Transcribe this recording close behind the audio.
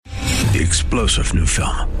The explosive new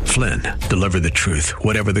film, Flynn, deliver the truth,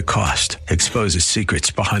 whatever the cost, exposes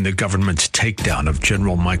secrets behind the government's takedown of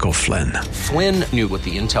General Michael Flynn. Flynn knew what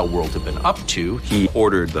the intel world had been up to. He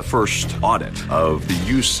ordered the first audit of the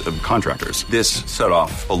use of contractors. This set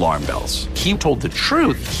off alarm bells. He told the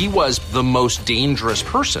truth. He was the most dangerous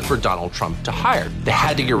person for Donald Trump to hire. They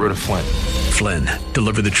had to get rid of Flynn. Flynn,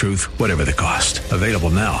 deliver the truth, whatever the cost. Available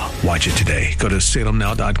now. Watch it today. Go to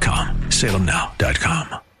salemnow.com.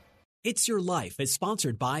 salemnow.com. It's Your Life is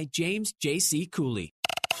sponsored by James J.C. Cooley.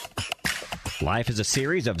 Life is a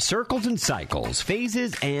series of circles and cycles,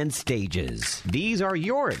 phases and stages. These are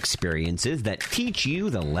your experiences that teach you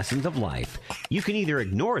the lessons of life. You can either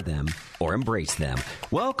ignore them or embrace them.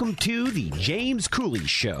 Welcome to the James Cooley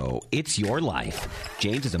Show. It's Your Life.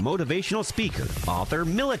 James is a motivational speaker, author,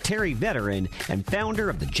 military veteran, and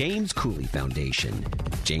founder of the James Cooley Foundation.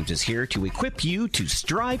 James is here to equip you to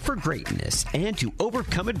strive for greatness and to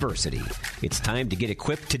overcome adversity. It's time to get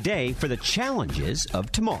equipped today for the challenges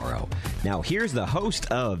of tomorrow. Now, here's the host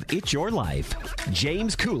of It's Your Life,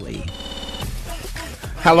 James Cooley.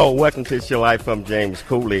 Hello, welcome to It's Your Life. I'm James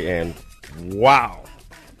Cooley, and wow.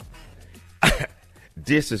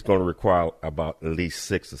 This is going to require about at least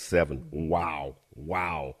 6 or 7 wows.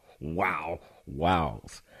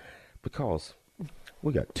 Because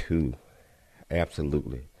we got 2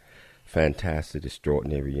 absolutely fantastic,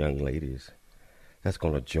 extraordinary young ladies that's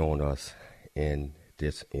going to join us in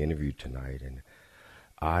this interview tonight. And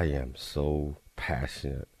I am so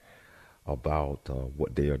passionate about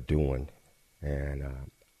what they are doing, and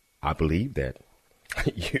I believe that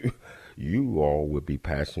you all will be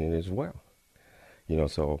passionate as well. You know,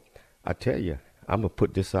 so I tell you, I'm going to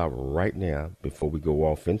put this out right now before we go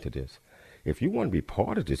off into this. If you want to be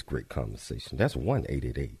part of this great conversation, that's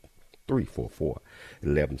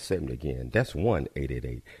 1-888-344-1170. Again, that's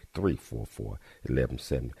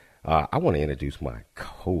 1-888-344-1170. I want to introduce my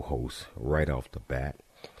co-host right off the bat.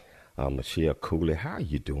 Michelle Cooley, how are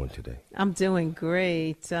you doing today? I'm doing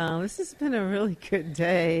great. This has been a really good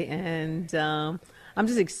day, and I'm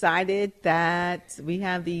just excited that we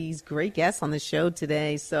have these great guests on the show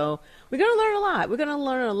today. So we're going to learn a lot. We're going to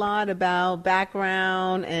learn a lot about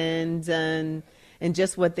background and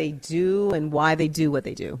just what they do and why they do what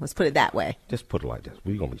they do. Let's put it that way. Just put it like this.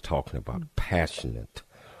 We're going to be talking about Passionate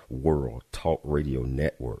World Talk Radio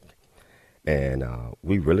Network. And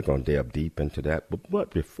we really going to delve deep into that.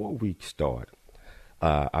 But before we start,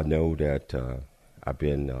 I know that I've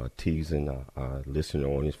been teasing listener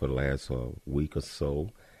audience for the last week or so.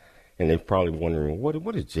 And they're probably wondering,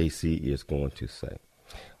 what is JC is going to say?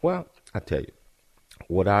 Well, I tell you,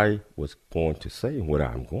 what I was going to say and what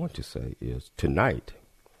I'm going to say is tonight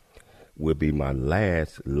will be my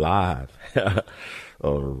last live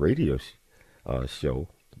radio show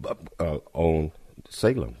on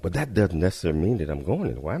Salem, but that doesn't necessarily mean that I'm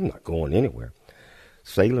going anywhere. I'm not going anywhere.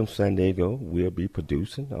 Salem, San Diego will be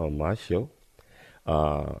producing on my show.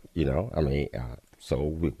 So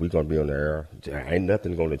we're going to be on the air. Ain't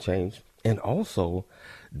nothing going to change. And also,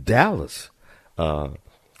 Dallas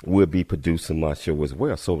will be producing my show as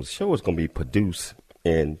well. So the show is going to be produced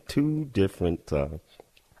in 2 different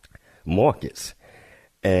markets.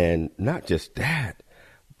 And not just that,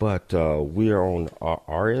 but we are on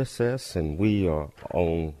RSS, and we are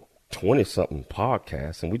on 20-something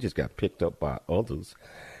podcasts, and we just got picked up by others.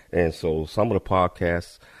 And so some of the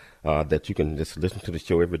podcasts that you can just listen to the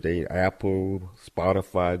show every day, Apple,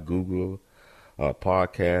 Spotify, Google,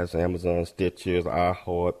 Podcasts, Amazon, Stitchers,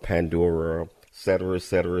 iHeart, Pandora, et cetera,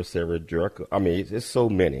 Drucker. I mean, it's so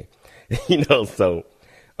many, so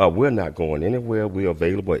we're not going anywhere. We're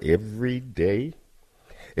available every day.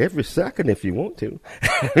 Every second if you want to.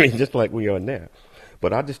 I mean, just like we are now.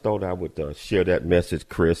 But I just thought I would share that message,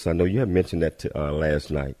 Chris. I know you had mentioned that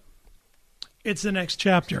last night. It's the next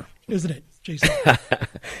chapter, isn't it, Jason?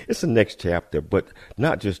 It's the next chapter, but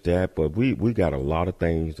not just that, but we got a lot of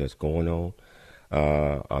things that's going on,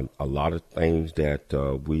 a lot of things that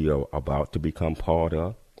we are about to become part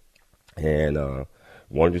of. And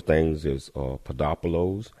one of the things is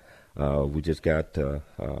Podopoulos. We just got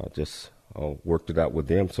worked it out with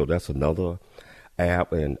them. So that's another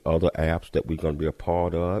app and other apps that we're going to be a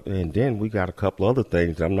part of. And then we got a couple other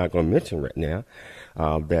things that I'm not going to mention right now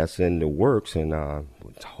that's in the works. And, I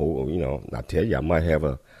tell you, I might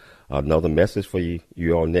have another message for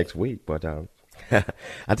you all next week. But I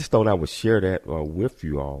just thought I would share that with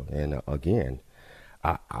you all. And, again,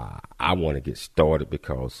 I want to get started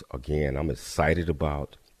because, again, I'm excited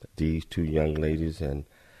about these 2 young ladies, and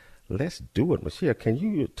let's do it. Michelle, can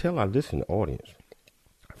you tell our listening audience,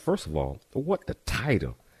 first of all, what the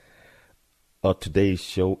title of today's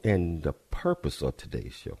show and the purpose of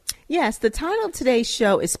today's show. Yes, the title of today's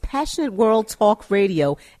show is Passionate World Talk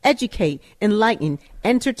Radio, Educate, Enlighten,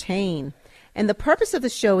 Entertain. And the purpose of the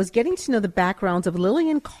show is getting to know the backgrounds of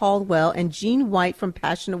Lillian Caldwell and Gene White from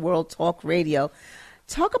Passionate World Talk Radio.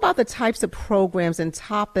 Talk about the types of programs and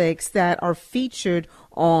topics that are featured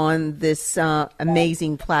on this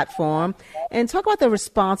amazing platform, and talk about the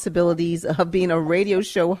responsibilities of being a radio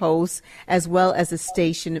show host as well as a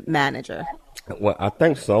station manager. Well, I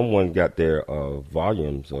think someone got their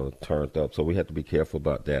volumes turned up, so we have to be careful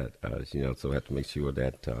about that. So we have to make sure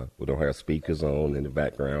that we don't have speakers on in the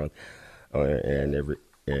background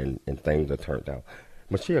and things are turned out.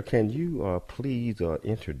 Michelle, can you please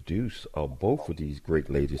introduce both of these great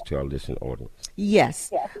ladies to our listening audience?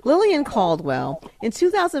 Yes. Lillian Caldwell. In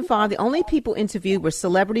 2005, the only people interviewed were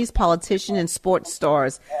celebrities, politicians, and sports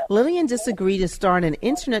stars. Lillian disagreed and started an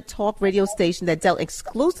internet talk radio station that dealt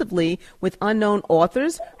exclusively with unknown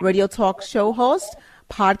authors, radio talk show hosts,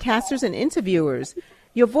 podcasters, and interviewers.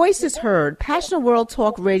 Your voice is heard. Passionate World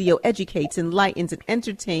Talk Radio educates, enlightens, and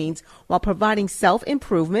entertains while providing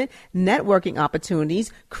self-improvement, networking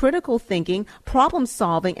opportunities, critical thinking,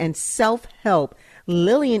 problem-solving, and self-help.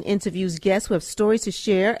 Lillian interviews guests who have stories to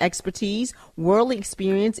share, expertise, worldly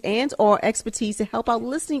experience, and or expertise to help our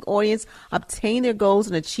listening audience obtain their goals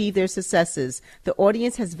and achieve their successes. The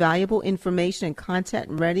audience has valuable information and content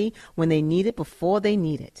ready when they need it before they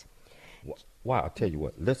need it. Wow, I'll tell you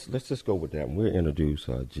what, let's just go with that. We'll introduce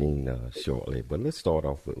Gene shortly, but let's start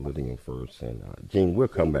off with Lillian first. And Gene, we'll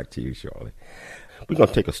come back to you shortly. We're going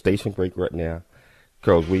to take a station break right now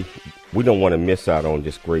because we don't want to miss out on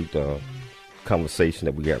this great conversation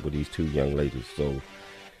that we got with these two young ladies. So we're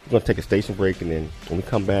going to take a station break, and then when we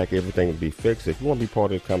come back, everything will be fixed. If you want to be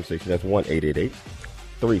part of the conversation, that's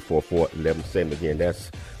 1-888-344-1170. Again,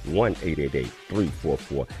 that's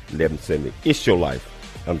 1-888-344-1170. It's your life.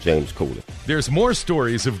 I'm James Cooley. There's more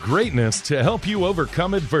stories of greatness to help you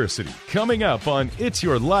overcome adversity coming up on It's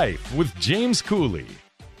Your Life with James Cooley.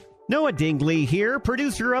 Noah Dingley here,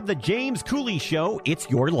 producer of The James Cooley Show, It's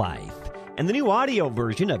Your Life. And the new audio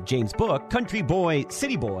version of James' book, Country Boy,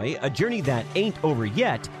 City Boy, A Journey That Ain't Over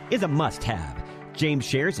Yet, is a must-have. James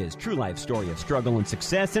shares his true life story of struggle and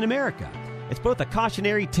success in America. It's both a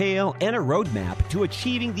cautionary tale and a roadmap to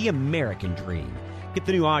achieving the American dream. Get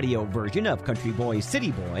the new audio version of Country Boy,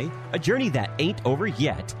 City Boy, A Journey That Ain't Over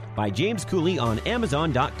Yet by James Cooley on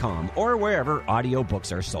Amazon.com or wherever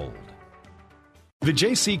audiobooks are sold. The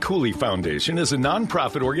J.C. Cooley Foundation is a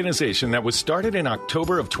nonprofit organization that was started in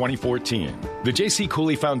October of 2014. The J.C.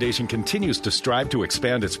 Cooley Foundation continues to strive to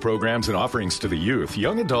expand its programs and offerings to the youth,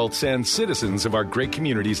 young adults, and citizens of our great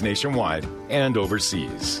communities nationwide and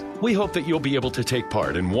overseas. We hope that you'll be able to take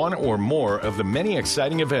part in one or more of the many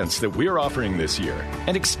exciting events that we're offering this year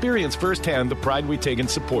and experience firsthand the pride we take in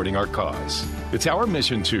supporting our cause. It's our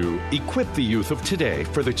mission to equip the youth of today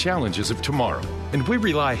for the challenges of tomorrow, and we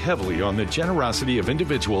rely heavily on the generosity of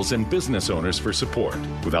individuals and business owners for support.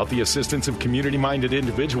 Without the assistance of community-minded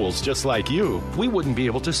individuals just like you, we wouldn't be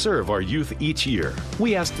able to serve our youth each year.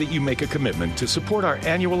 We ask that you make a commitment to support our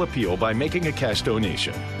annual appeal by making a cash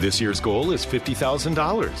donation. This year's goal is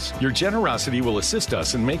 $50,000. Your generosity will assist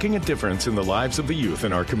us in making a difference in the lives of the youth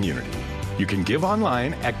in our community. You can give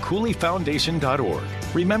online at CooleyFoundation.org.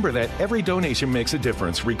 Remember that every donation makes a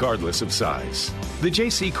difference regardless of size. The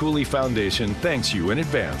J.C. Cooley Foundation thanks you in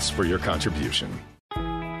advance for your contribution.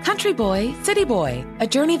 Country Boy, City Boy, A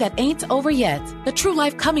Journey That Ain't Over Yet, the true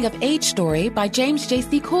life coming of age story by James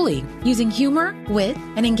J.C. Cooley. Using humor, wit,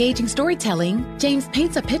 and engaging storytelling, James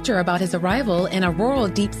paints a picture about his arrival in a rural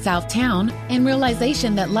deep south town and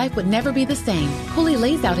realization that life would never be the same. Cooley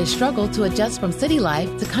lays out his struggle to adjust from city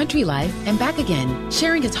life to country life and back again,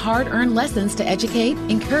 sharing his hard-earned lessons to educate,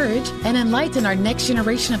 encourage, and enlighten our next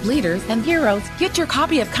generation of leaders and heroes. Get your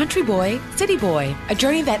copy of Country Boy, City Boy, A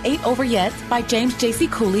Journey That Ain't Over Yet by James J.C.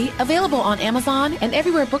 Cooley, available on Amazon and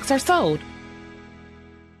everywhere books are sold.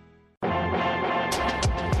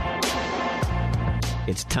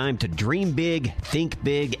 It's time to dream big, think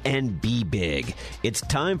big, and be big. It's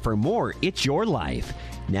time for more It's Your Life.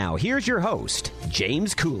 Now, here's your host,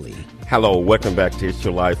 James Cooley. Hello, welcome back to It's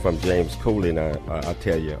Your Life. I'm James Cooley, and I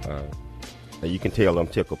tell you, you can tell I'm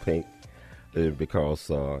tickled pink because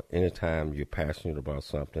anytime you're passionate about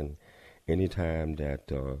something, anytime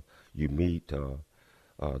that you meet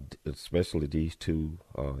especially these two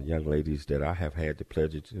young ladies that I have had the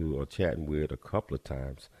pleasure to chatting with a couple of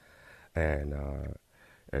times, and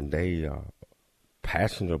they are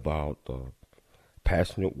passionate about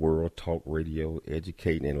Passionate World Talk Radio,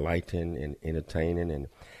 educating, enlightening, and entertaining, and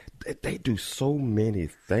they do so many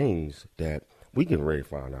things that we can really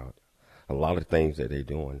find out a lot of things that they're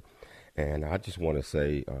doing. And I just want to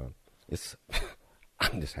say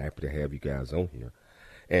I'm just happy to have you guys on here.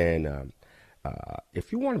 And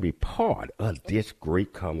if you want to be part of this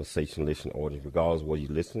great conversation, listening audience, regardless of whether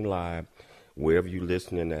you're listening live, wherever you're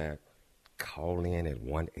listening at, call in at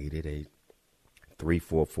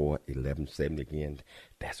 1-888-344-1170. Again,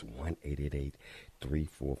 that's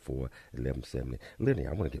 1-888-344-1170. Lily,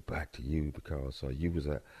 I want to get back to you because you was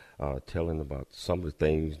telling about some of the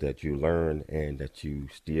things that you learned and that you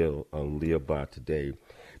still live by today.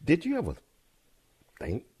 Did you ever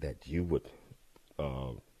think that you would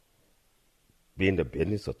be in the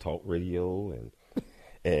business of talk radio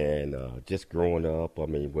and just growing up? I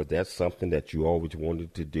mean, was that something that you always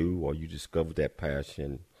wanted to do, or you discovered that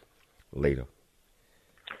passion later?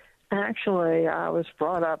 Actually, I was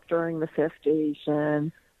brought up during the 50s,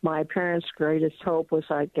 and my parents' greatest hope was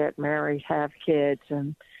I'd get married, have kids,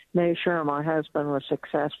 and make sure my husband was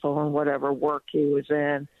successful in whatever work he was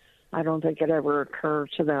in. I don't think it ever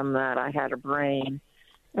occurred to them that I had a brain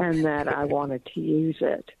and that I wanted to use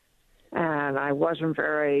it. And I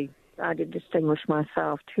didn't distinguish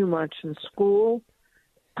myself too much in school.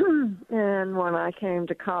 And when I came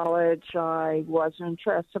to college, I was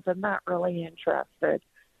interested, but not really interested.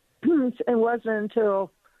 It wasn't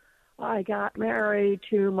until I got married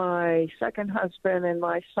to my second husband and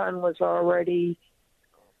my son was already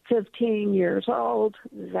 15 years old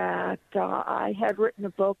that I had written a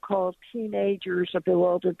book called Teenagers, A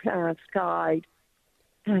Bewildered Parent's Guide.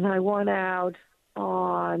 And I went out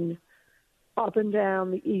up and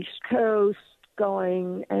down the East Coast,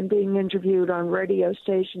 going and being interviewed on radio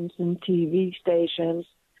stations and TV stations,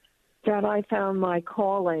 that I found my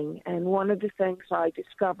calling. And one of the things I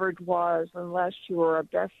discovered was, unless you were a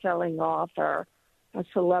best-selling author, a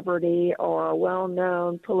celebrity, or a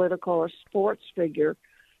well-known political or sports figure,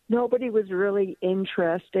 nobody was really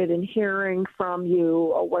interested in hearing from you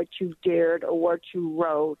or what you did or what you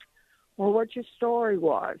wrote or what your story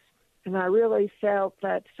was. And I really felt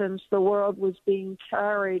that since the world was being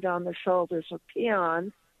carried on the shoulders of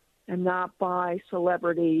peons and not by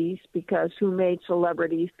celebrities, because who made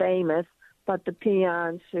celebrities famous but the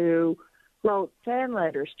peons who wrote fan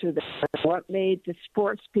letters to them? What made the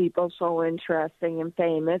sports people so interesting and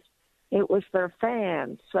famous? It was their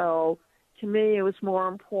fans. So to me, it was more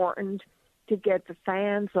important to get the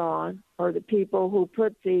fans on, or the people who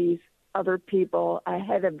put these other people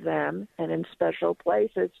ahead of them and in special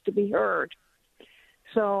places, to be heard.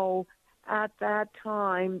 So at that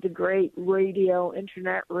time, the great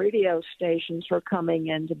internet radio stations were coming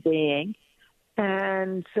into being.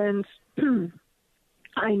 And since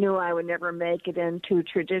I knew I would never make it into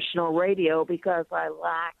traditional radio because I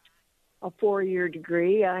lacked a 4-year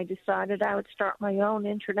degree, I decided I would start my own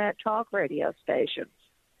internet talk radio station.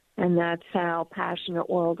 And that's how Passionate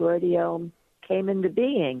World Radio came into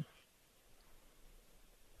being.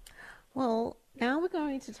 Well, now we're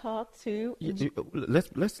going to talk to...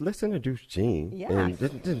 Let's introduce Jean. Yes. And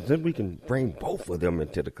then we can bring both of them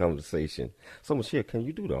into the conversation. So, Michelle, can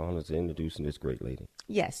you do the honors of introducing this great lady?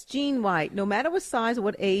 Yes, Jean White. No matter what size or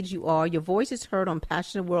what age you are, your voice is heard on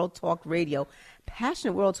Passionate World Talk Radio.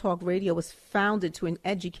 Passionate World Talk Radio was founded to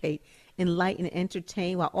educate, enlighten, and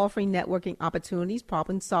entertain while offering networking opportunities,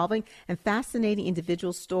 problem-solving, and fascinating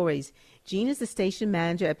individual stories. Jean is the station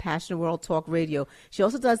manager at Passionate World Talk Radio. She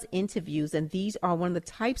also does interviews, and these are one of the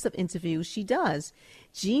types of interviews she does.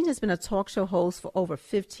 Jean has been a talk show host for over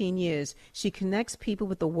 15 years. She connects people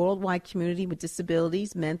with the worldwide community with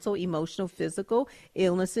disabilities, mental, emotional, physical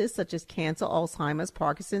illnesses such as cancer, Alzheimer's,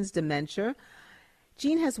 Parkinson's, dementia.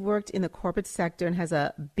 Jean has worked in the corporate sector and has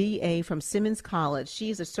a BA from Simmons College. She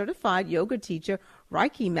is a certified yoga teacher,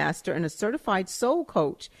 Reiki master, and a certified soul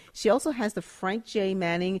coach. She also has the Frank J.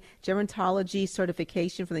 Manning Gerontology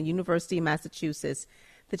certification from the University of Massachusetts.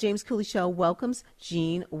 The James Cooley Show welcomes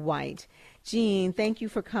Jean White. Jean, thank you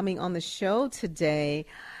for coming on the show today.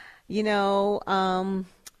 You know,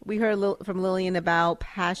 we heard from Lillian about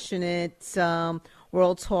Passionate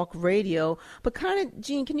World Talk Radio, but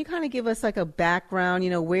Jean, can you kind of give us like a background,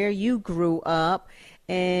 where you grew up?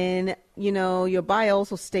 And, your bio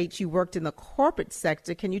also states you worked in the corporate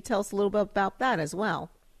sector. Can you tell us a little bit about that as well?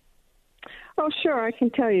 Oh, sure. I can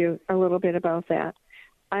tell you a little bit about that.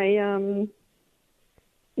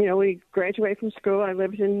 We graduated from school. I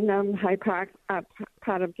lived in Hyde Park,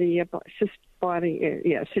 part of the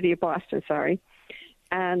city of Boston, sorry.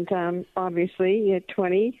 And obviously at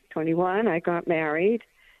 21, I got married.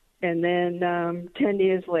 And then 10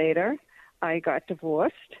 years later, I got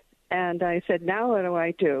divorced. And I said, now what do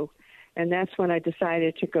I do? And that's when I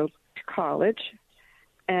decided to go to college.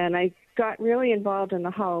 And I got really involved in the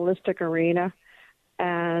holistic arena.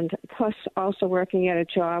 and plus also working at a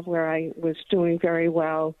job where I was doing very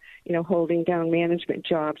well, holding down management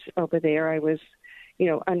jobs over there. I was,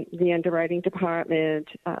 on the underwriting department,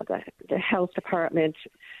 the health department,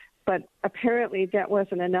 but apparently that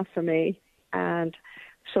wasn't enough for me. And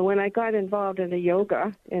so when I got involved in the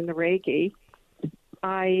yoga and the Reiki,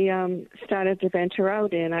 I started to venture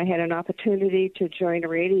out, and I had an opportunity to join a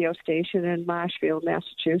radio station in Marshfield,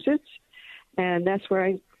 Massachusetts, and that's where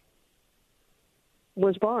I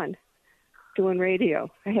was born, doing radio.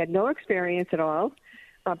 I had no experience at all,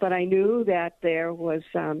 but I knew that there was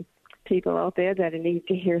people out there that need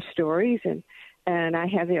to hear stories, and I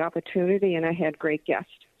had the opportunity, and I had great guests.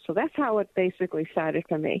 So that's how it basically started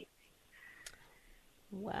for me.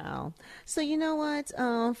 Wow. So you know what?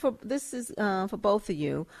 For both of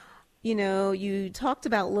you. You talked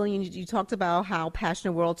about, Lillian, you talked about how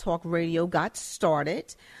Passionate World Talk Radio got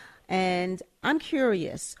started. And I'm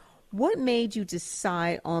curious, what made you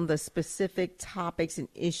decide on the specific topics and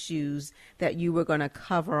issues that you were going to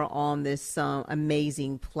cover on this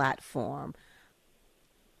amazing platform?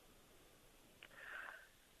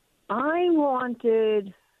 I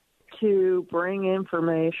wanted to bring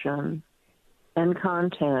information and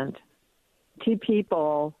content to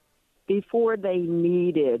people before they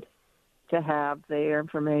needed to have their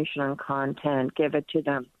information and content, give it to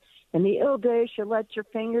them. In the old days, you let your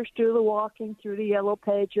fingers do the walking through the yellow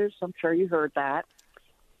pages. I'm sure you heard that.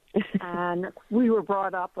 And we were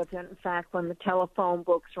brought up with it. In fact, when the telephone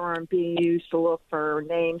books weren't being used to look for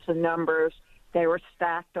names and numbers, they were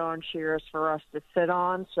stacked on chairs for us to sit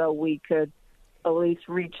on so we could at least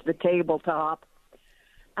reach the tabletop.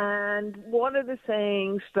 And one of the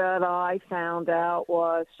things that I found out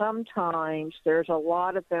was sometimes there's a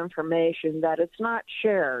lot of information that it's not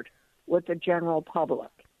shared with the general public.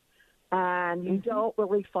 And you don't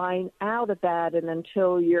really find out about it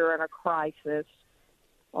until you're in a crisis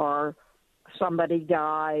or somebody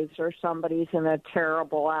dies or somebody's in a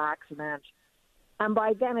terrible accident. And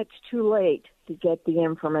by then it's too late to get the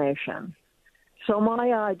information. So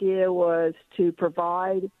my idea was to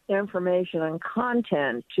provide information and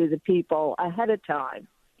content to the people ahead of time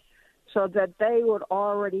so that they would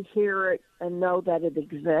already hear it and know that it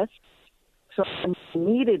exists. So when they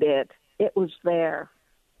needed it, it was there.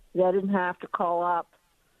 They didn't have to call up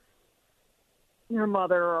your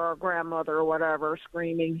mother or grandmother or whatever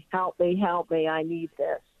screaming, help me, I need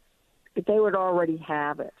this. But they would already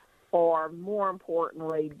have it. Or more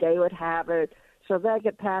importantly, they would have it so they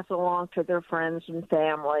could pass it along to their friends and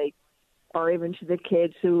family, or even to the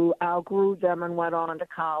kids who outgrew them and went on to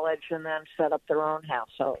college and then set up their own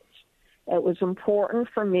households. It was important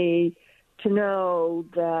for me to know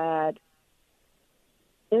that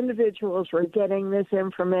individuals were getting this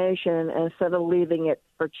information instead of leaving it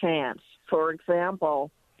for chance. For example,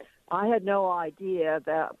 I had no idea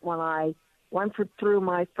that when I went through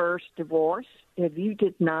my first divorce, if you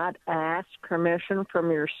did not ask permission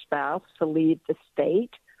from your spouse to leave the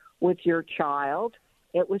state with your child,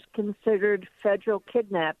 it was considered federal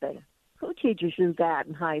kidnapping. Who teaches you that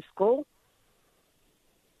in high school?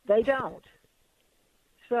 They don't.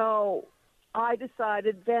 So I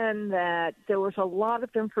decided then that there was a lot of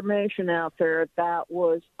information out there that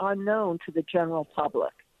was unknown to the general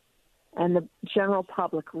public. And the general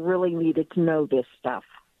public really needed to know this stuff.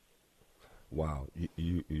 Wow.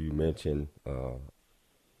 You mentioned a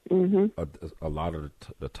lot of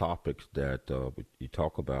the topics that you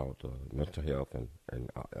talk about, mental health, and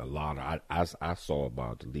a lot of, I saw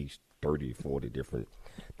about at least 30, 40 different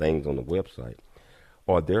things on the website.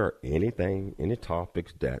 Are there any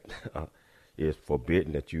topics that is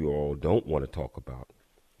forbidden that you all don't want to talk about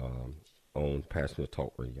on Passionate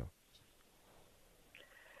Talk Radio?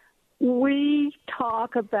 We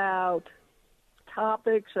talk about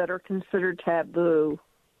topics that are considered taboo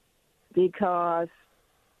because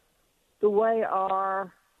the way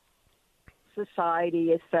our society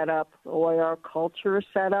is set up, the way our culture is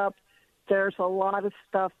set up, there's a lot of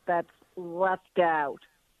stuff that's left out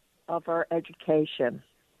of our education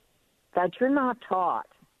that you're not taught.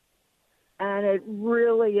 And it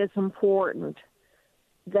really is important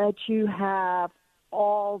that you have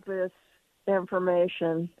all this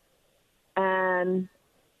information and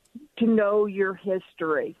to know your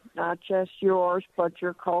history, not just yours, but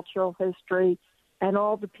your cultural history and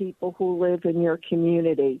all the people who live in your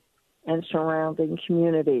community and surrounding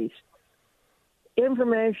communities.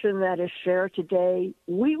 Information that is shared today,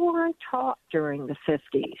 we weren't taught during the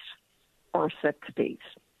 50s or 60s.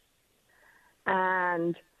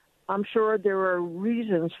 And I'm sure there are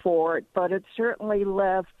reasons for it, but it certainly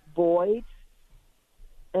left voids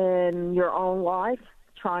in your own life,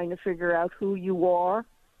 trying to figure out who you are,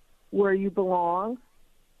 where you belong,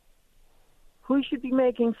 who we should be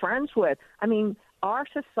making friends with. I mean, our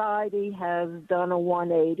society has done a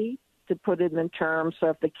 180, to put it in terms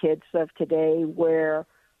of the kids of today, where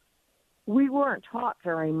we weren't taught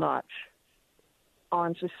very much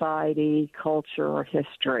on society, culture, or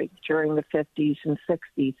history during the 50s and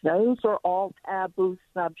 60s. Those are all taboo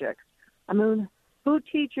subjects. I mean, who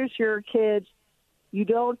teaches your kids you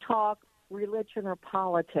don't talk religion or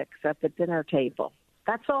politics at the dinner table?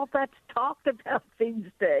 That's all that's talked about these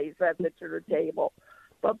days at the dinner table.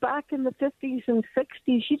 But back in the 50s and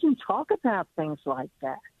 60s, you didn't talk about things like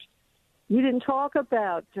that. You didn't talk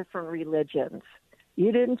about different religions.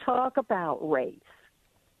 You didn't talk about race.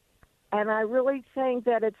 And I really think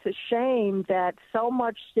that it's a shame that so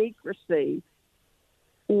much secrecy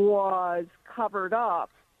was covered up,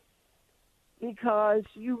 because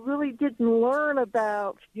you really didn't learn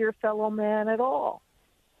about your fellow man at all.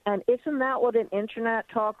 And isn't that what an internet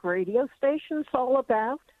talk radio station's all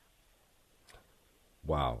about?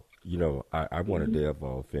 Wow. You know, I want to delve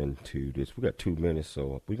off into this. We got 2 minutes,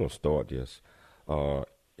 so we're going to start this.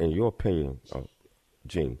 In your opinion,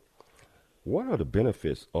 Gene, what are the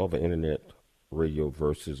benefits of an internet radio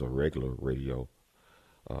versus a regular radio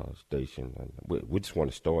station? And we just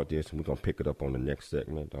want to start this, and we're going to pick it up on the next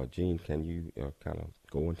segment. Gene, can you kind of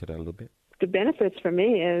go into that a little bit? The benefits for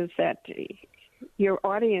me is that your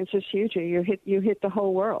audience is huge. You hit the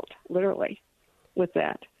whole world, literally, with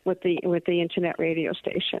that, with the internet radio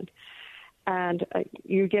station. And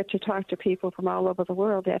you get to talk to people from all over the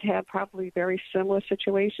world that have probably very similar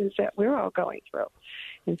situations that we're all going through.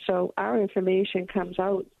 And so our information comes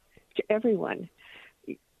out to everyone.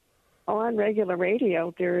 On regular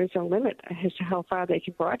radio, there is a limit as to how far they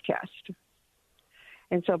can broadcast.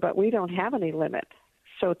 And so, but we don't have any limit.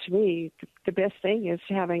 So to me, the best thing is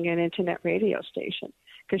having an internet radio station,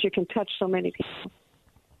 because you can touch so many people.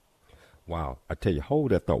 Wow. I tell you,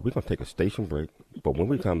 hold that thought. We're going to take a station break, but when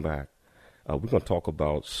we come back, we're going to talk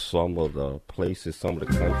about some of the places, some of the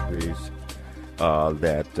countries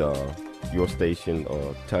that your station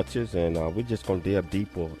touches, and we're just going to delve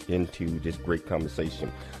deeper into this great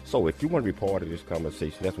conversation. So if you want to be part of this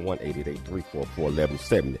conversation, that's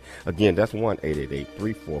 1-888-344-1170. Again, that's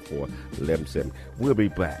 1-888-344-1170. We'll be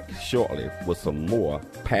back shortly with some more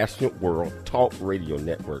Passionate World Talk Radio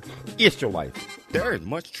Network. It's your life. There is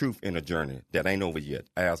much truth in a journey that ain't over yet,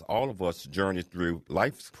 as all of us journey through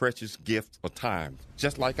life's precious gifts of time,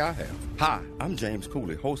 just like I have. Hi, I'm James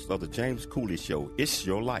Cooley, host of The James Cooley Show, It's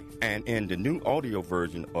Your Life. And in the new audio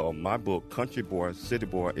version of my book, Country Boy, City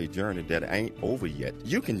Boy, A Journey That Ain't Over Yet,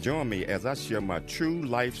 you can join me as I share my true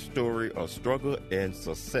life story of struggle and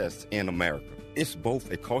success in America. It's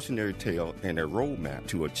both a cautionary tale and a roadmap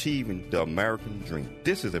to achieving the American dream.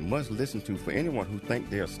 This is a must-listen to for anyone who thinks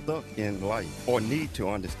they are stuck in life or need to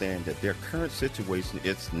understand that their current situation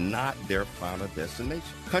is not their final destination.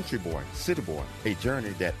 Country Boy, City Boy, A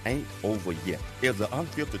Journey That Ain't Over Yet is the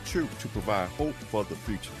unfiltered truth to provide hope for the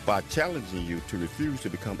future by challenging you to refuse to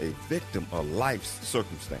become a victim of life's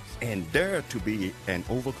circumstance and dare to be an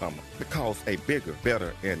overcomer, because a bigger,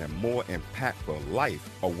 better, and a more impactful life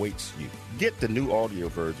awaits you. Get the new audio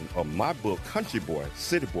version of my book, Country Boy,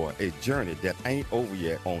 City Boy, A Journey That Ain't Over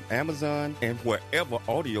Yet on Amazon and wherever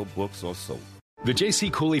audio books are sold. The J.C.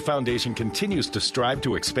 Cooley Foundation continues to strive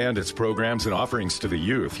to expand its programs and offerings to the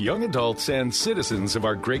youth, young adults, and citizens of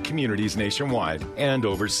our great communities nationwide and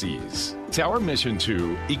overseas. It's our mission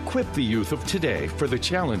to equip the youth of today for the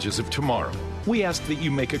challenges of tomorrow. We ask that you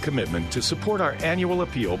make a commitment to support our annual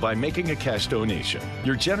appeal by making a cash donation.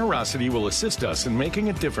 Your generosity will assist us in making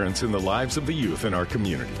a difference in the lives of the youth in our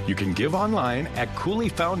community. You can give online at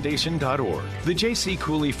CooleyFoundation.org. The J.C.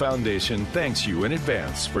 Cooley Foundation thanks you in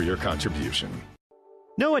advance for your contribution.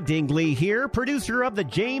 Noah Dingley here, producer of The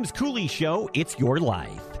James Cooley Show, It's Your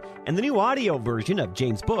Life. And the new audio version of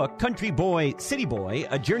James' book, Country Boy, City Boy,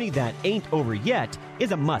 A Journey That Ain't Over Yet,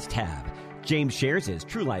 is a must-have. James shares his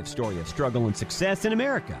true life story of struggle and success in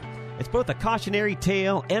America. It's both a cautionary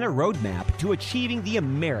tale and a roadmap to achieving the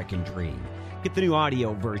American dream. Get the new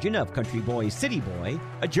audio version of Country Boy, City Boy,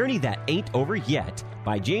 A Journey That Ain't Over Yet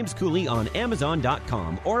by James Cooley on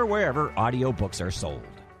Amazon.com or wherever audiobooks are sold.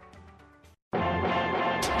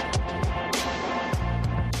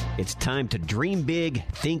 It's time to dream big,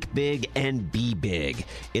 think big, and be big.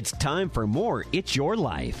 It's time for more It's Your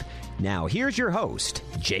Life. Now, here's your host,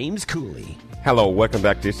 James Cooley. Hello, welcome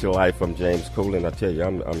back to It's Your Life. I'm James Cooley, and I tell you,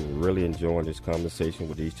 I'm really enjoying this conversation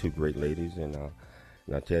with these two great ladies. And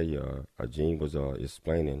I tell you, Jean was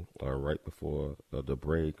explaining right before the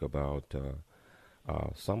break about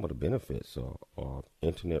some of the benefits of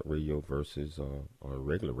internet radio versus a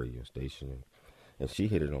regular radio station. And she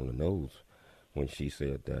hit it on the nose when she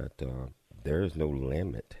said that there is no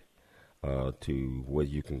limit to where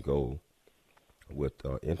you can go with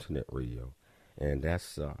internet radio, and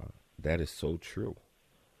that is so true.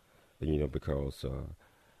 Because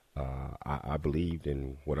I believed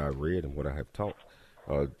in what I read and what I have taught.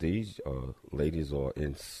 These ladies are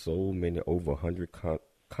in so many, over 100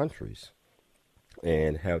 countries,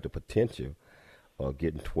 and have the potential of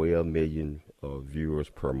getting 12 million viewers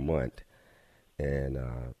per month, and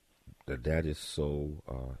that is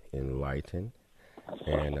so enlightening.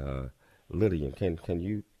 And Lillian, can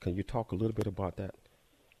you talk a little bit about that?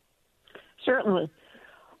 Certainly.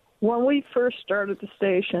 When we first started the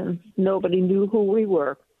station, nobody knew who we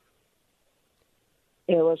were.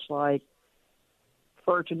 It was like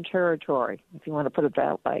virgin territory, if you want to put it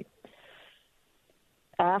that way.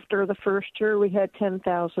 After the first year, we had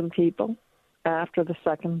 10,000 people. After the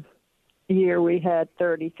second year, we had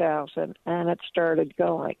 30,000, and it started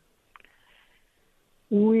going.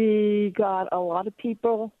 We got a lot of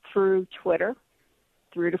people through Twitter,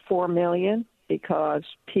 3 to 4 million, because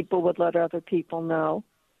people would let other people know.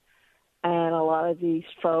 And a lot of these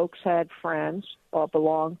folks had friends or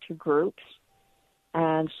belonged to groups.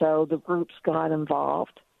 And so the groups got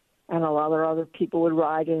involved. And a lot of other people would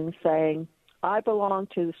write in saying, I belong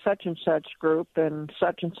to such and such group in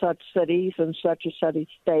such and such cities and such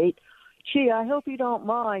state. Gee, I hope you don't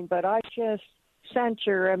mind, but I just sent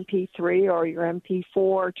your MP3 or your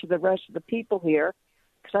MP4 to the rest of the people here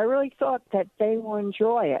because I really thought that they will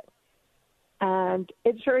enjoy it. And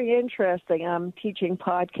it's very interesting. I'm teaching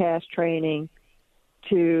podcast training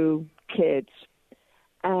to kids.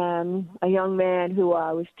 And a young man who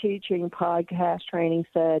I was teaching podcast training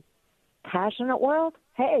said, Passionate World?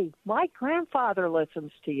 Hey, my grandfather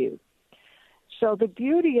listens to you. So the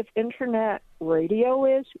beauty of internet radio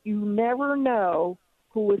is you never know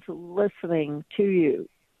who is listening to you.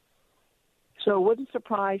 So it wouldn't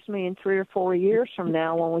surprise me in 3 or 4 years from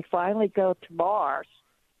now when we finally go to Mars,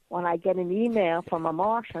 when I get an email from a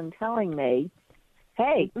Martian telling me,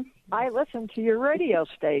 hey, I listen to your radio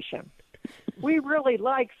station. We really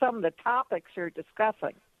like some of the topics you're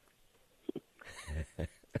discussing.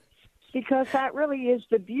 Because that really is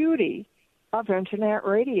the beauty of internet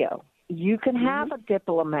radio. You can have a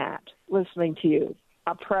diplomat listening to you,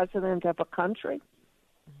 a president of a country.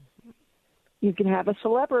 You can have a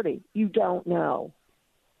celebrity you don't know.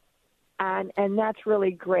 And that's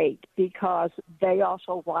really great because they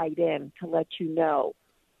also write in to let you know,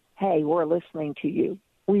 hey, we're listening to you.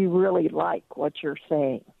 We really like what you're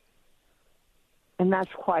saying. And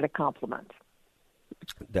that's quite a compliment.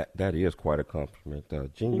 That is quite a compliment.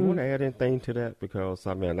 Gene, you want to add anything to that? Because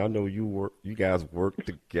I know you guys work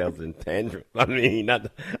together in tandem.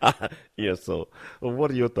 So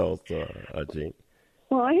what are your thoughts, Gene?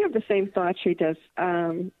 Well, I have the same thought she does.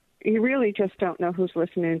 You really just don't know who's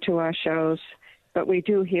listening to our shows, but we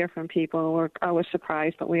do hear from people. We're always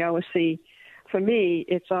surprised, but we always see. For me,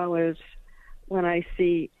 it's always when I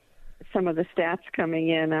see some of the stats coming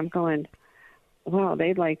in, I'm going, wow,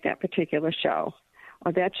 they like that particular show.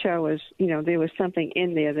 Or that show was, there was something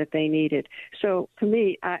in there that they needed. So for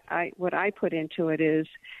me, what I put into it is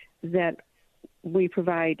that we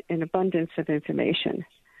provide an abundance of information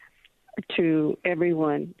to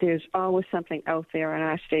everyone. There's always something out there on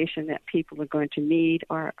our station that people are going to need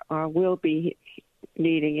or will be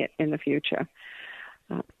needing it in the future.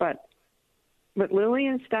 But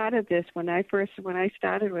Lillian started this when I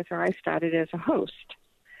started with her. I started as a host.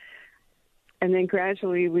 And then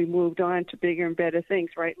gradually we moved on to bigger and better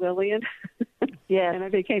things, right, Lillian? Yeah. And I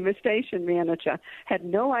became a station manager. Had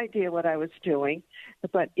no idea what I was doing,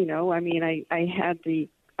 but I had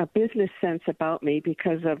a business sense about me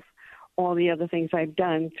because of all the other things I've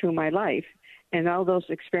done through my life, and all those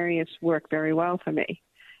experiences work very well for me.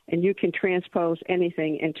 And you can transpose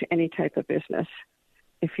anything into any type of business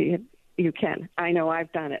if you can. I know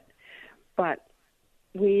I've done it, but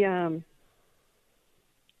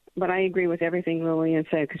But I agree with everything Lillian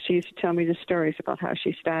said because she used to tell me the stories about how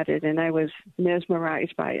she started, and I was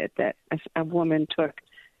mesmerized by it, that a woman took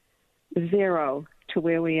zero to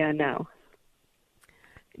where we are now.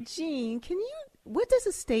 Gene, what does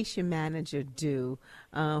a station manager do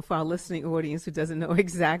for our listening audience who doesn't know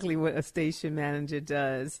exactly what a station manager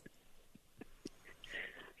does?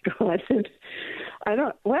 God, I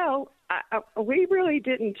don't. Well, we really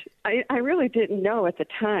didn't. I really didn't know at the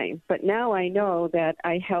time, but now I know that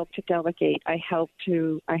I help to delegate. I help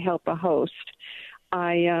a host.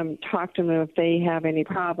 I talk to them if they have any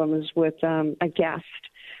problems with a guest.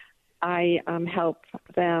 I help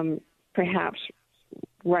them perhaps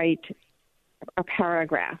write a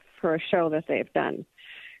paragraph for a show that they've done.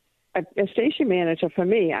 a station manager for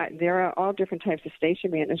me, there are all different types of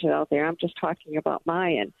station managers out there. I'm just talking about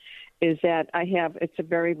mine, is that it's a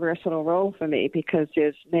very versatile role for me because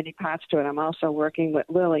there's many parts to it. I'm also working with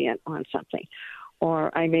Lillian on something,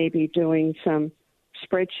 or I may be doing some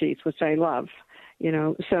spreadsheets, which I love,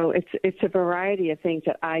 so it's a variety of things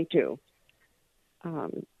that I do.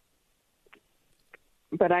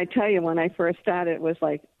 But I tell you, when I first started, it was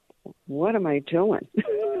like, what am I doing?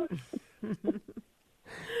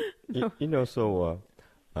 Getting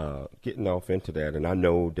off into that, and I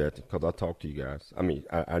know that because I talk to you guys,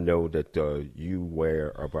 I know that you wear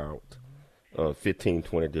about 15,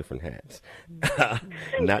 20 different hats,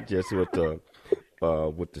 not just with the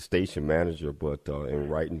station manager, but in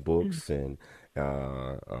writing books and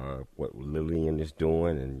what Lillian is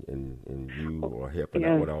doing, and you are helping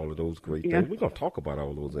out with all of those great things. We're going to talk about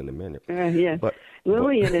all those in a minute. But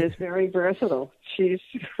Lillian is very versatile. She's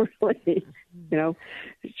really, and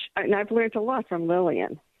I've learned a lot from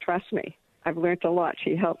Lillian. Trust me, I've learned a lot.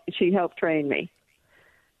 She helped train me.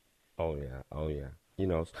 Oh yeah.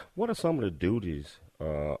 What are some of the duties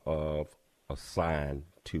of assigned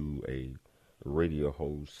to a radio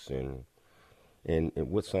host, and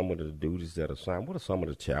what some of the duties that are assigned? What are some of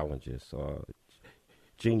the challenges?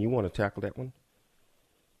 Jean, you want to tackle that one?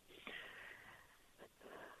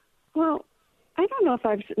 Well, I don't know if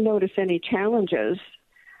I've noticed any challenges.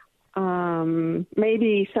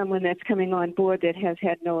 Maybe someone that's coming on board that has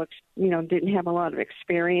had didn't have a lot of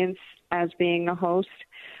experience as being a host.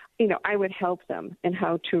 I would help them in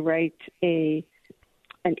how to write an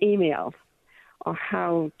email or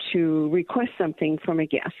how to request something from a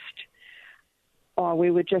guest. Or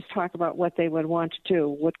we would just talk about what they would want to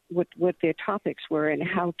do, what their topics were, and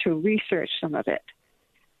how to research some of it.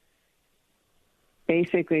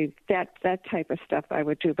 Basically, that type of stuff I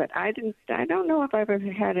would do. But I don't know if I've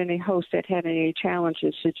ever had any host that had any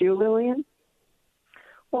challenges. Did you, Lillian?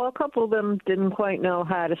 Well, a couple of them didn't quite know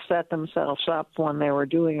how to set themselves up when they were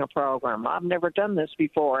doing a program. I've never done this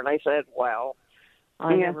before. And I said, well,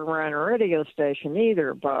 I never ran a radio station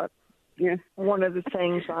either, but one of the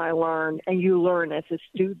things I learned, and you learn as a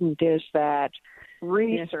student, is that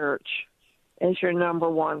research is your number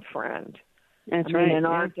one friend. That's right. In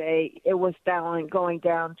our day, it was going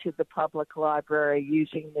down to the public library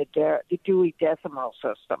using the Dewey Decimal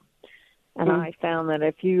System. And I found that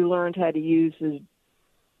if you learned how to use the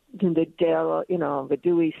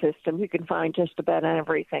Dewey system, you can find just about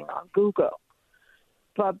everything on Google.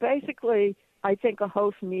 But basically, I think a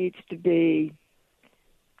host needs to be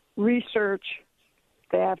research.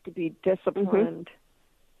 They have to be disciplined.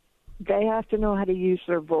 They have to know how to use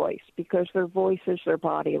their voice, because their voice is their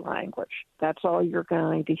body language. That's all you're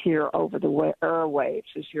going to hear over the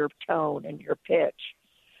airwaves is your tone and your pitch,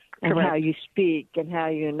 and how you speak and how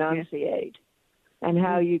you enunciate and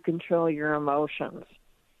how you control your emotions.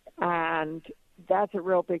 And that's a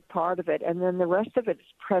real big part of it. And then the rest of it is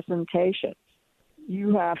presentation.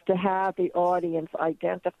 You have to have the audience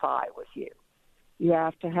identify with you. You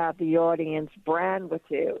have to have the audience brand with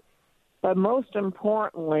you. But most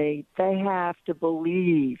importantly, they have to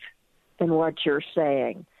believe in what you're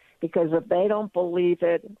saying. Because if they don't believe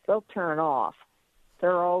it, they'll turn off.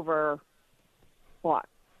 There are over,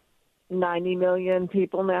 90 million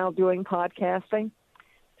people now doing podcasting?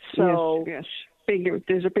 So yes.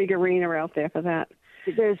 There's a big arena out there for that.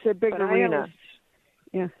 There's a big arena.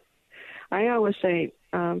 I always say,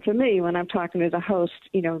 for me, when I'm talking to the host,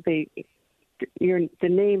 the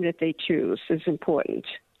name that they choose is important.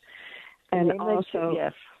 And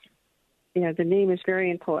also, the name is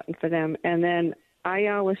very important for them. And then I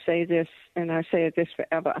always say this, and I say this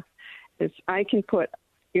forever, is I can put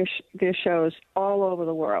their shows all over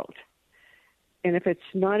the world. And if it's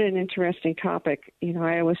not an interesting topic,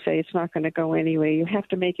 I always say it's not going to go anywhere. You have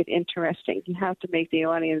to make it interesting. You have to make the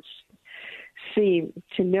audience seem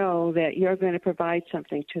to know that you're going to provide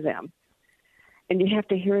something to them. And you have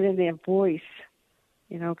to hear it in their voice,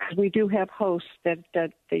 because we do have hosts that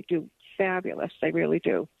they do fabulous. They really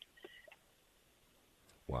do.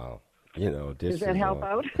 Wow. Does that help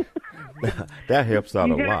out? That helps out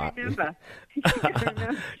a lot. Remember,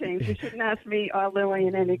 James, you shouldn't ask me or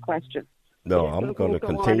Lillian any questions. No, I'm going to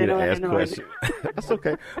continue to ask questions. That's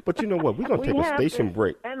okay. But you know what? We're going to take a station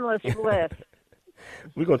break. Endless list.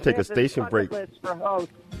 We're going to take a station break. We're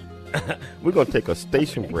going to take a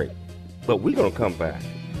station break. But we're going to come back,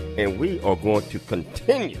 and we are going to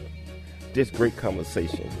continue this great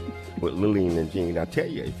conversation with Lillian and Jean. I tell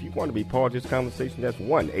you, if you want to be part of this conversation, that's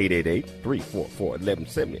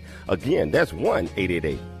 1-888-344-1170. Again, that's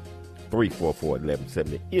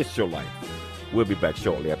 1-888-344-1170. It's your life. We'll be back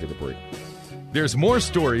shortly after the break. There's more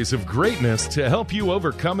stories of greatness to help you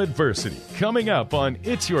overcome adversity coming up on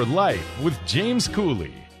It's Your Life with James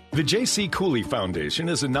Cooley. The J.C. Cooley Foundation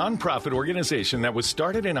is a nonprofit organization that was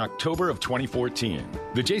started in October of 2014.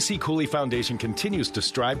 The J.C. Cooley Foundation continues to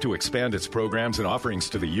strive to expand its programs and offerings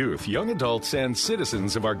to the youth, young adults, and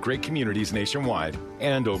citizens of our great communities nationwide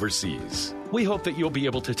and overseas. We hope that you'll be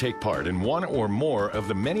able to take part in one or more of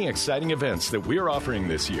the many exciting events that we're offering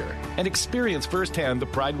this year and experience firsthand the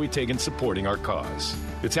pride we take in supporting our cause.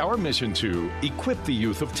 It's our mission to equip the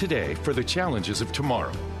youth of today for the challenges of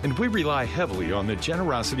tomorrow, and we rely heavily on the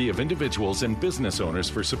generosity of individuals and business owners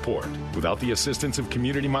for support. Without the assistance of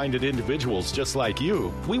community-minded individuals just like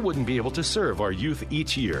you, we wouldn't be able to serve our youth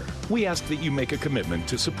each year. We ask that you make a commitment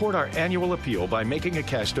to support our annual appeal by making a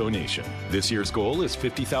cash donation. This year's goal is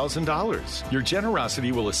 $50,000. Your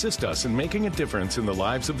generosity will assist us in making a difference in the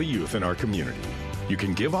lives of the youth in our community. You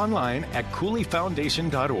can give online at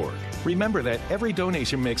CooleyFoundation.org. Remember that every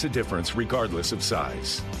donation makes a difference regardless of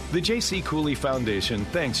size. The J.C. Cooley Foundation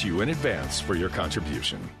thanks you in advance for your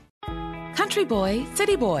contribution. Country Boy,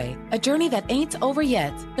 City Boy, A Journey That Ain't Over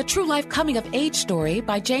Yet, the true life coming of age story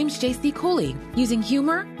by James J.C. Cooley. Using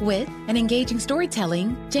humor, wit, and engaging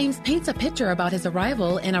storytelling, James paints a picture about his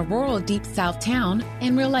arrival in a rural deep south town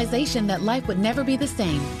and realization that life would never be the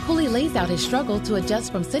same. Cooley lays out his struggle to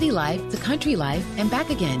adjust from city life to country life and back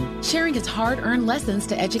again, sharing his hard-earned lessons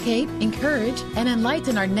to educate, encourage, and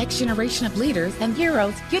enlighten our next generation of leaders and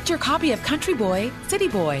heroes. Get your copy of Country Boy, City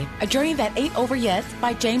Boy, A Journey That Ain't Over Yet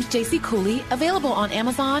by James J.C. Cooley, available on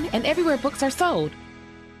Amazon and everywhere books are sold.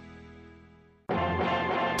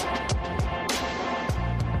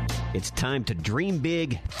 It's time to dream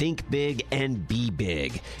big, think big, and be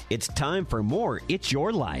big. It's time for more It's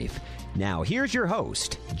Your Life. Now, here's your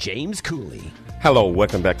host, James Cooley. Hello,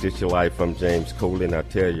 welcome back to It's Your Life. I'm James Cooley, and I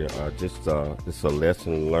tell you, it's a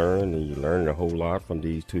lesson learned, and you learn a whole lot from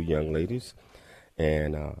these two young ladies.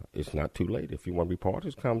 And it's not too late. If you want to be part of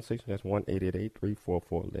this conversation, that's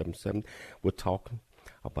 1-888-344-1170. We're talking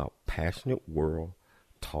about Passionate World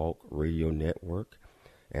Talk Radio Network.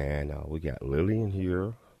 And we got Lillian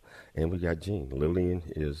here, and we got Jean. Lillian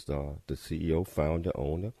is the CEO, founder,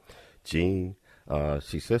 owner. Jean,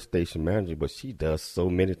 she says station manager, but she does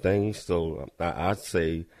so many things. So I'd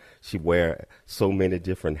say she wears so many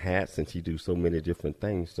different hats, and she do so many different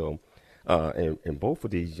things. So and both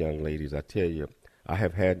of these young ladies, I tell you, I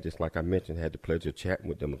have had, just like I mentioned, had the pleasure of chatting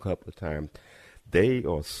with them a couple of times. They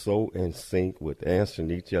are so in sync with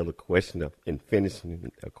answering each other's question up and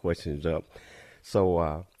finishing questions up.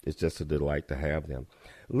 So it's just a delight to have them.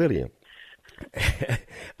 Lillian,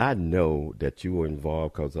 I know that you were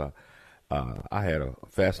involved because I had a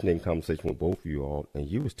fascinating conversation with both of you all, and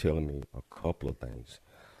you was telling me a couple of things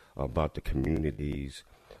about the communities,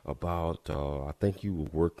 about I think you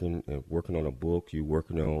were working on a book. You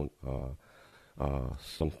working on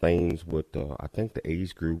some things with, I think the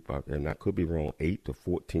age group, and I could be wrong, 8 to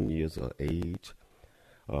 14 years of age,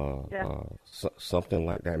 something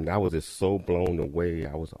like that. And I was just so blown away.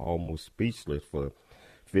 I was almost speechless for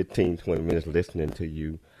 15, 20 minutes listening to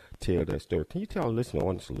you tell that story. Can you tell our listener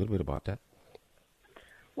audience a little bit about that?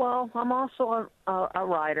 Well, I'm also a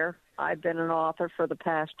writer. I've been an author for the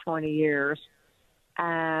past 20 years,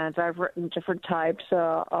 and I've written different types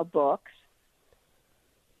of books.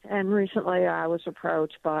 And recently I was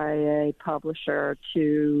approached by a publisher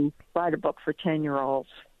to write a book for 10-year-olds.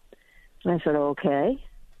 And I said, okay.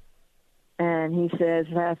 And he says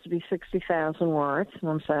it has to be 60,000 words. And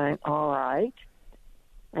I'm saying, all right.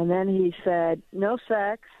 And then he said, no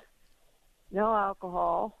sex, no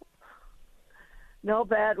alcohol, no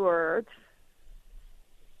bad words.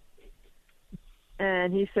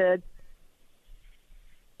 And he said,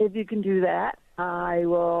 if you can do that, I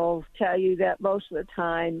will tell you that most of the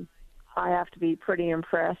time I have to be pretty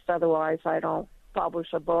impressed. Otherwise, I don't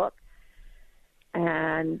publish a book.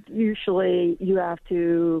 And usually you have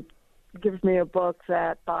to give me a book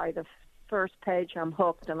that by the first page I'm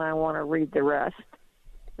hooked and I want to read the rest.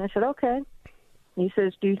 And I said, okay. He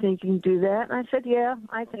says, do you think you can do that? And I said, yeah,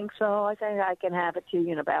 I think so. I think I can have it to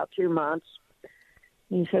you in about 2 months.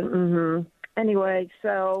 And he said, mm-hmm. Anyway,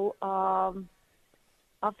 so a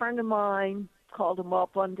friend of mine called him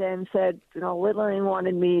up one day and said, Lillian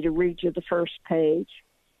wanted me to read you the first page.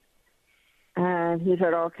 And he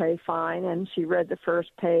said, okay, fine. And she read the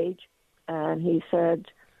first page. And he said,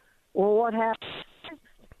 well, what happened?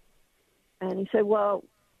 And he said, well,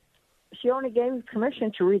 she only gave me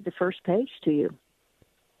permission to read the first page to you.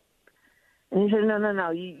 And he said,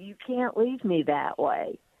 no, you can't leave me that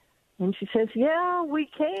way. And she says, yeah, we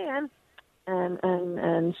can.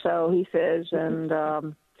 And so he says,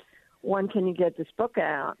 and when can you get this book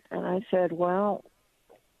out? And I said, well,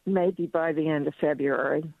 maybe by the end of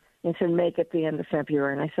February. He said, make it the end of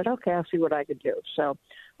February. And I said, okay, I'll see what I could do. So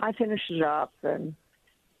I finished it up, and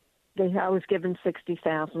I was given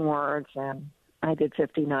 60,000 words, and I did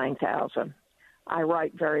 59,000. I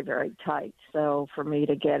write very, very tight. So for me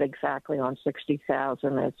to get exactly on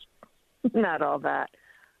 60,000 is not all that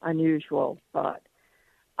unusual. But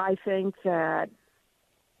I think that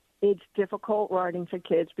it's difficult writing for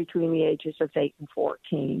kids between the ages of 8 and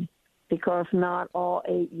 14 because not all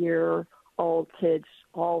 8-year-old kids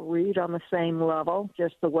all read on the same level,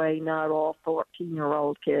 just the way not all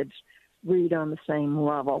 14-year-old kids read on the same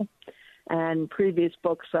level. And previous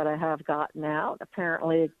books that I have gotten out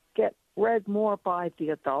apparently get read more by the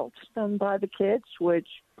adults than by the kids, which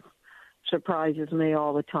surprises me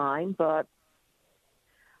all the time. But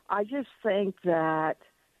I just think that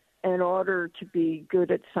in order to be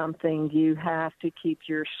good at something, you have to keep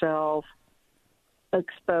yourself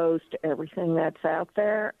exposed to everything that's out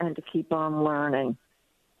there and to keep on learning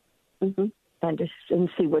and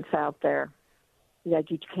see what's out there.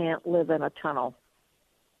 Like you can't live in a tunnel.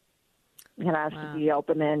 It has to be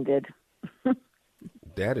open-ended.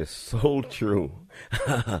 That is so true.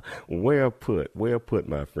 Well put,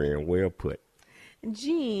 my friend, well put.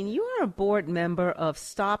 Jean, you are a board member of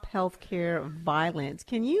Stop Healthcare Violence.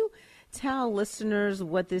 Can you tell listeners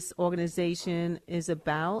what this organization is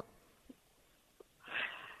about?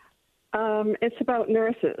 It's about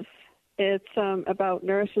nurses. It's about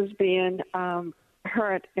nurses being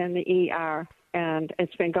hurt in the ER, and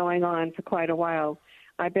it's been going on for quite a while.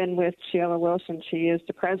 I've been with Sheila Wilson. She is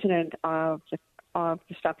the president of the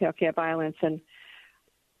Stop Healthcare Violence, and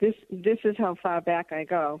this is how far back I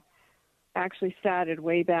go. Actually started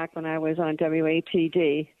way back when I was on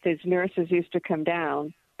WATD. These nurses used to come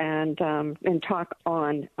down and talk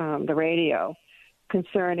on the radio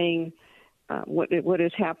concerning what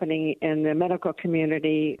is happening in the medical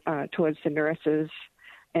community towards the nurses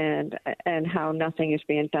and how nothing is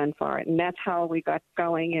being done for it. And that's how we got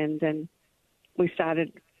going. And then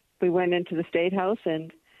we went into the State House,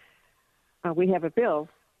 and we have a bill.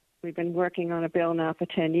 We've been working on a bill now for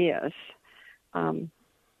 10 years on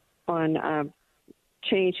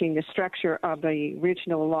changing the structure of the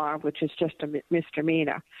regional law, which is just a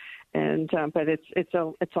misdemeanor. And but it's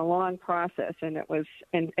a long process, and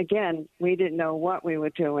again, we didn't know what we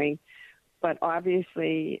were doing, but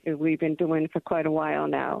obviously we've been doing it for quite a while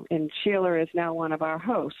now. And Sheila is now one of our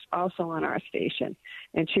hosts, also on our station,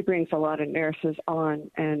 and she brings a lot of nurses on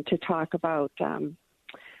and to talk about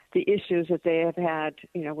the issues that they have had,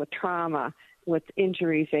 with trauma, with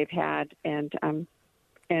injuries they've had, and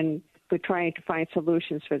we're trying to find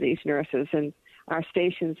solutions for these nurses, and our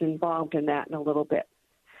station's involved in that in a little bit.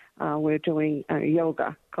 We're doing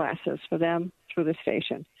yoga classes for them through the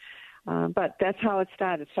station. But that's how it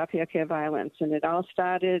started, Stop Healthcare Violence. And it all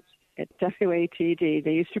started at WATD.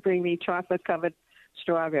 They used to bring me chocolate-covered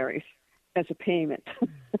strawberries as a payment.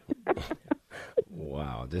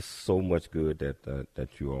 Wow, there's so much good that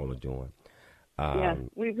you all are doing. Yeah,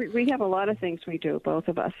 we have a lot of things we do, both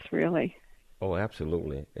of us, really. Oh,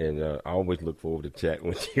 absolutely. And I always look forward to chatting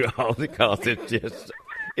with you all because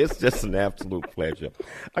it's just an absolute pleasure.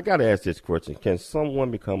 I got to ask this question. Can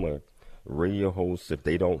someone become a radio host if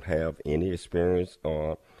they don't have any experience?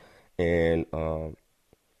 And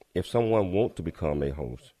if someone wants to become a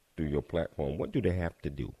host through your platform, what do they have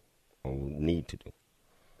to do or need to do?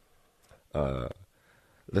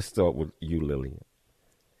 Let's start with you, Lillian.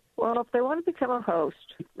 Well, if they want to become a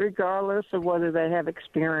host, regardless of whether they have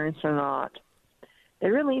experience or not, they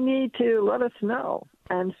really need to let us know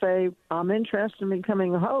and say, I'm interested in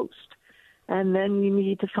becoming a host. And then you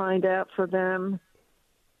need to find out for them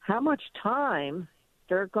how much time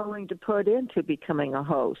they're going to put into becoming a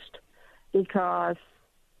host, because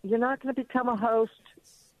you're not going to become a host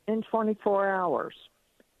in 24 hours.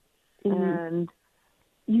 Mm-hmm. And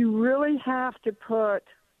you really have to put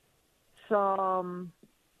some,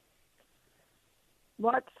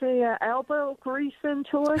 elbow grease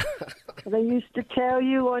into it. They used to tell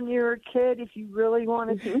you when you were a kid, if you really want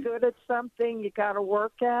to be good at something, you got to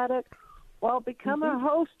work at it. Well, become a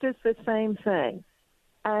host is the same thing.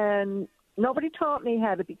 And nobody taught me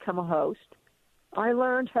how to become a host. I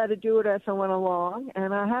learned how to do it as I went along,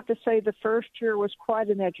 and I have to say the first year was quite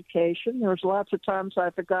an education. There was lots of times I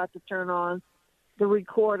forgot to turn on the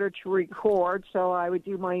recorder to record, so I would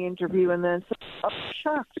do my interview and then say, oh,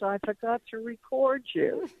 shucks, I forgot to record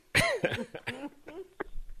you.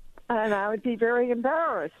 And I would be very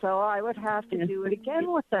embarrassed, so I would have to do it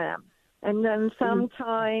again with them. And then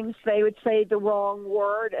sometimes they would say the wrong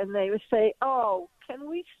word, and they would say, oh, can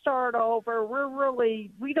we start over?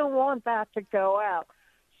 We don't want that to go out.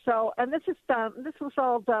 So, and this was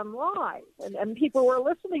all done live, and people were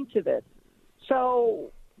listening to this.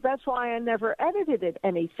 So that's why I never edited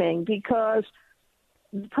anything, because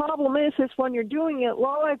the problem is when you're doing it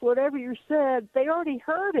live, whatever you said, they already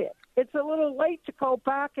heard it. It's a little late to go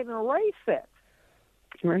back and erase it.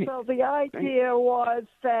 Right. So the idea was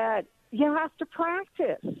that you have to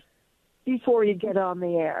practice before you get on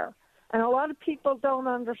the air. And a lot of people don't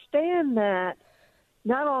understand that.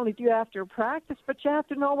 Not only do you have to practice, but you have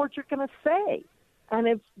to know what you're going to say. And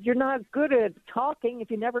if you're not good at talking,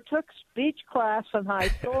 if you never took speech class in high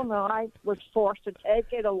school, no, I was forced to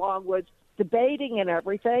take it along with debating and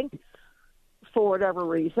everything for whatever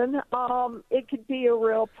reason, it could be a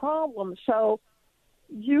real problem. So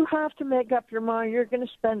you have to make up your mind. You're going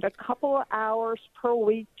to spend a couple of hours per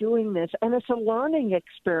week doing this, and it's a learning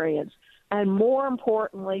experience. And more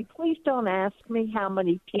importantly, please don't ask me how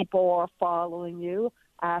many people are following you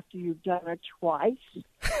after you've done it twice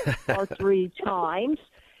or 3 times,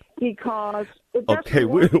 because it okay,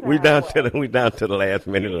 we're down to the last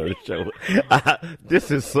minute of the show.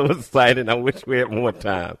 This is so exciting. I wish we had more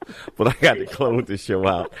time, but I got to close the show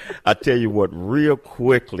out. I tell you what, real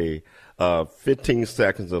quickly, 15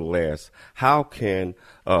 seconds or less. How can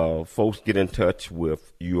folks get in touch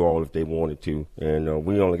with you all if they wanted to? And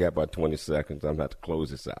we only got about 20 seconds. I'm about to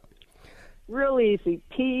close this out. Real easy.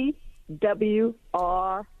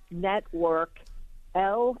 PWR Network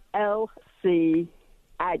LLC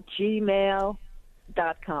 @gmail.com.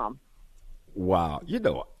 Wow.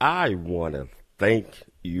 I want to thank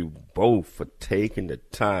you both for taking the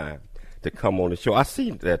time to come on the show. I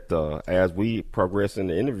see that as we progress in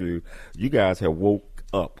the interview, you guys have woke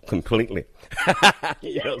up completely.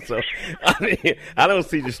 So I don't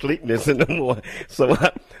see the sleepiness anymore. So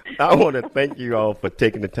I want to thank you all for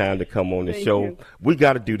taking the time to come on the show. We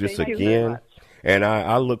got to do this again, and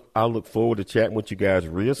I look forward to chatting with you guys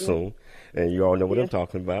real soon. And you all know what I'm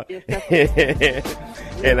talking about.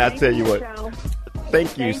 And I tell you what,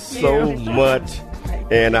 thank you so much.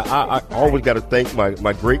 And I always got to thank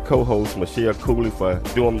my great co-host, Michelle Cooley, for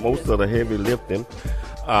doing most of the heavy lifting.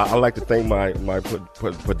 I'd like to thank my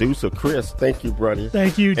producer, Chris. Thank you, brother.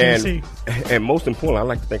 Thank you, JC. And most importantly, I'd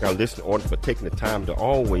like to thank our listening audience for taking the time to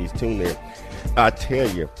always tune in. I tell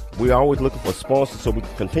you, we're always looking for sponsors so we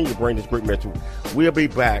can continue to bring this great message. We'll be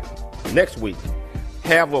back next week.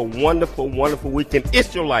 Have a wonderful, wonderful weekend.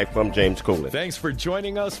 It's Your Life. I'm James Cooley. Thanks for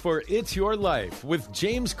joining us for It's Your Life with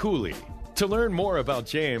James Cooley. To learn more about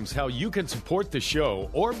James, how you can support the show,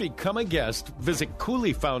 or become a guest, visit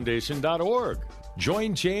CooleyFoundation.org.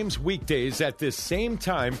 Join James weekdays at this same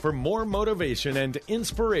time for more motivation and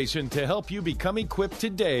inspiration to help you become equipped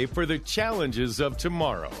today for the challenges of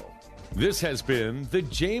tomorrow. This has been The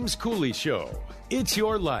James Cooley Show. It's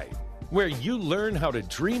Your Life, where you learn how to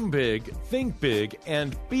dream big, think big,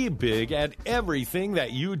 and be big at everything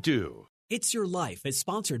that you do. It's Your Life is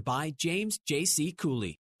sponsored by James J.C.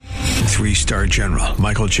 Cooley. 3-star General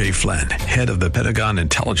Michael J. Flynn, head of the Pentagon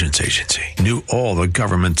Intelligence Agency, knew all the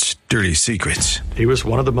government's dirty secrets. He was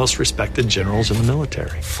one of the most respected generals in the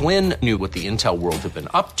military. Flynn knew what the intel world had been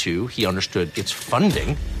up to. He understood its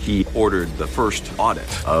funding. He ordered the first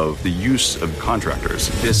audit of the use of contractors.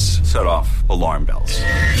 This set off alarm bells.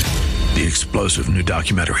 The explosive new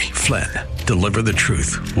documentary, Flynn, Deliver the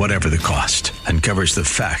Truth, Whatever the Cost, uncovers the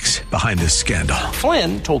facts behind this scandal.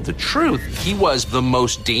 Flynn told the truth. He was the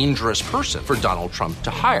most dangerous person for Donald Trump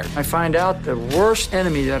to hire. I find out the worst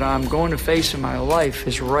enemy that I'm going to face in my life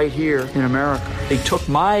is right here in America. They took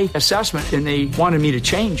my assessment and they wanted me to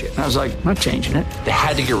change it. And I was like, I'm not changing it. They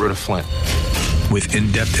had to get rid of Flynn. With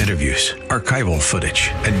in-depth interviews, archival footage,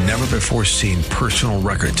 and never-before-seen personal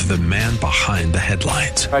records of the man behind the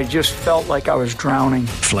headlines. I just felt like I was drowning.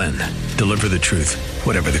 Flynn, Deliver the Truth,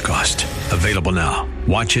 Whatever the Cost. Available now.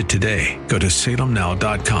 Watch it today. Go to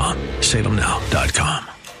salemnow.com. salemnow.com.